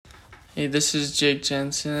Hey, this is Jake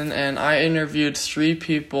Jensen, and I interviewed 3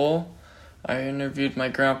 people. I interviewed my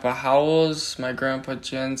grandpa Howells, my grandpa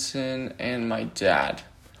Jensen, and my dad.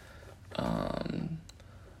 Um,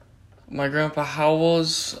 my grandpa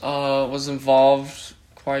Howells was involved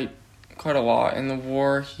quite a lot in the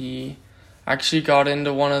war. He actually got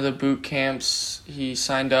into one of the boot camps. He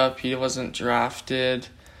signed up. He wasn't drafted,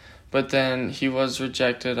 but then he was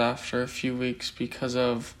rejected after a few weeks because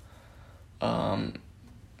of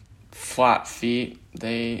flat feet.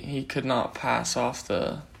 He could not pass off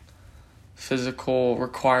the physical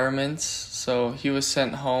requirements, so he was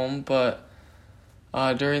sent home. But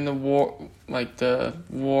during the war,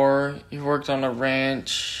 he worked on a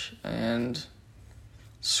ranch and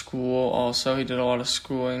school. Also, he did a lot of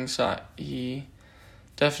schooling, so he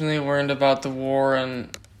definitely learned about the war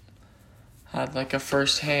and had like a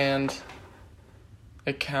first-hand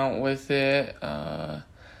account with it.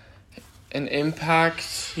 An impact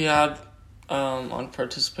he had on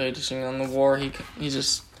participating in the war. He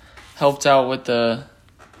just helped out with the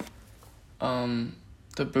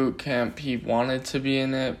boot camp. He wanted to be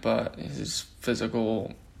in it, but his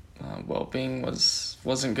physical well-being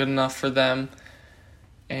wasn't good enough for them.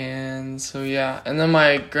 And so yeah, and then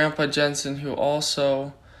my grandpa Jensen, who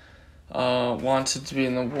also wanted to be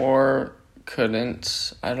in the war,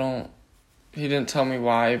 couldn't. He didn't tell me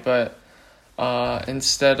why, but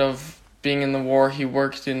instead of being in the war, he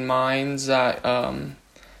worked in mines that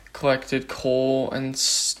collected coal and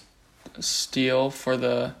steel for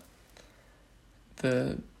the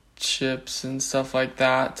ships and stuff like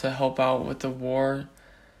that to help out with the war.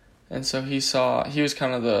 And so he was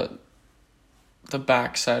kind of the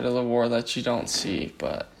backside of the war that you don't see,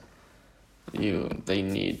 but they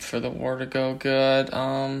need for the war to go good.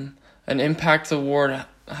 An impact the war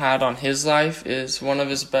had on his life is one of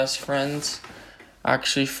his best friends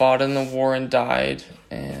actually fought in the war and died,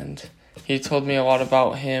 and he told me a lot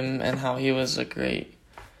about him and how he was a great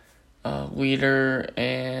leader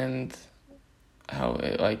and how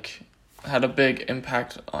it had a big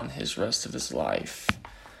impact on his rest of his life.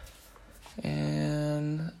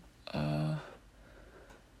 And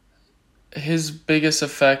his biggest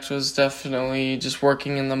effect was definitely just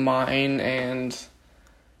working in the mine and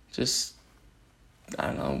just,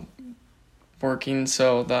 working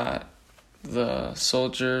so that the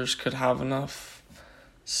soldiers could have enough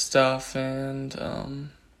stuff and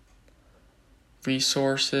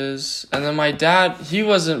resources. And then my dad, he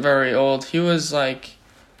wasn't very old. He was born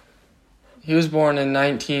in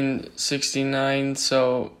 1969,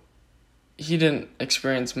 so he didn't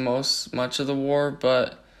experience much of the war,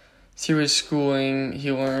 but through his schooling,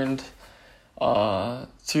 he learned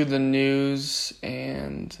through the news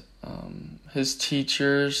and his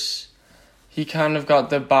teachers. He kind of got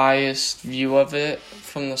the biased view of it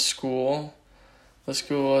from the school. The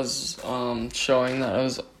school was showing that it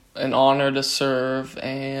was an honor to serve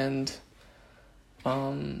and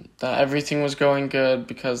that everything was going good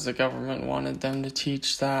because the government wanted them to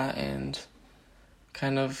teach that, and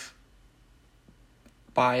kind of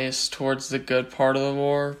biased towards the good part of the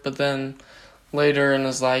war. But then later in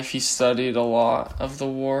his life, he studied a lot of the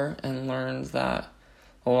war and learned that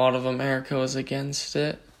a lot of America was against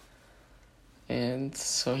it. And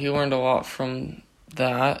so he learned a lot from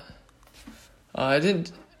that. It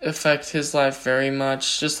didn't affect his life very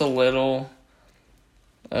much, just a little.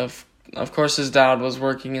 Of course, his dad was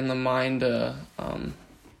working in the mine to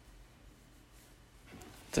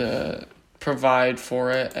provide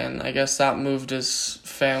for it, and I guess that moved his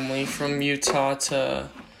family from Utah to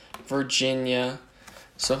Virginia.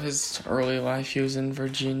 So his early life, he was in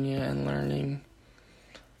Virginia and learning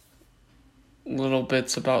little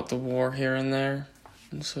bits about the war here and there.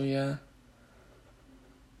 And so yeah.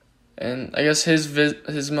 And I guess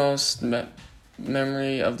his most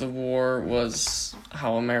memory of the war was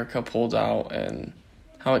how America pulled out and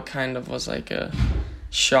how it kind of was like a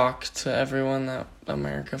shock to everyone that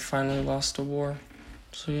America finally lost a war.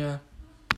 So yeah.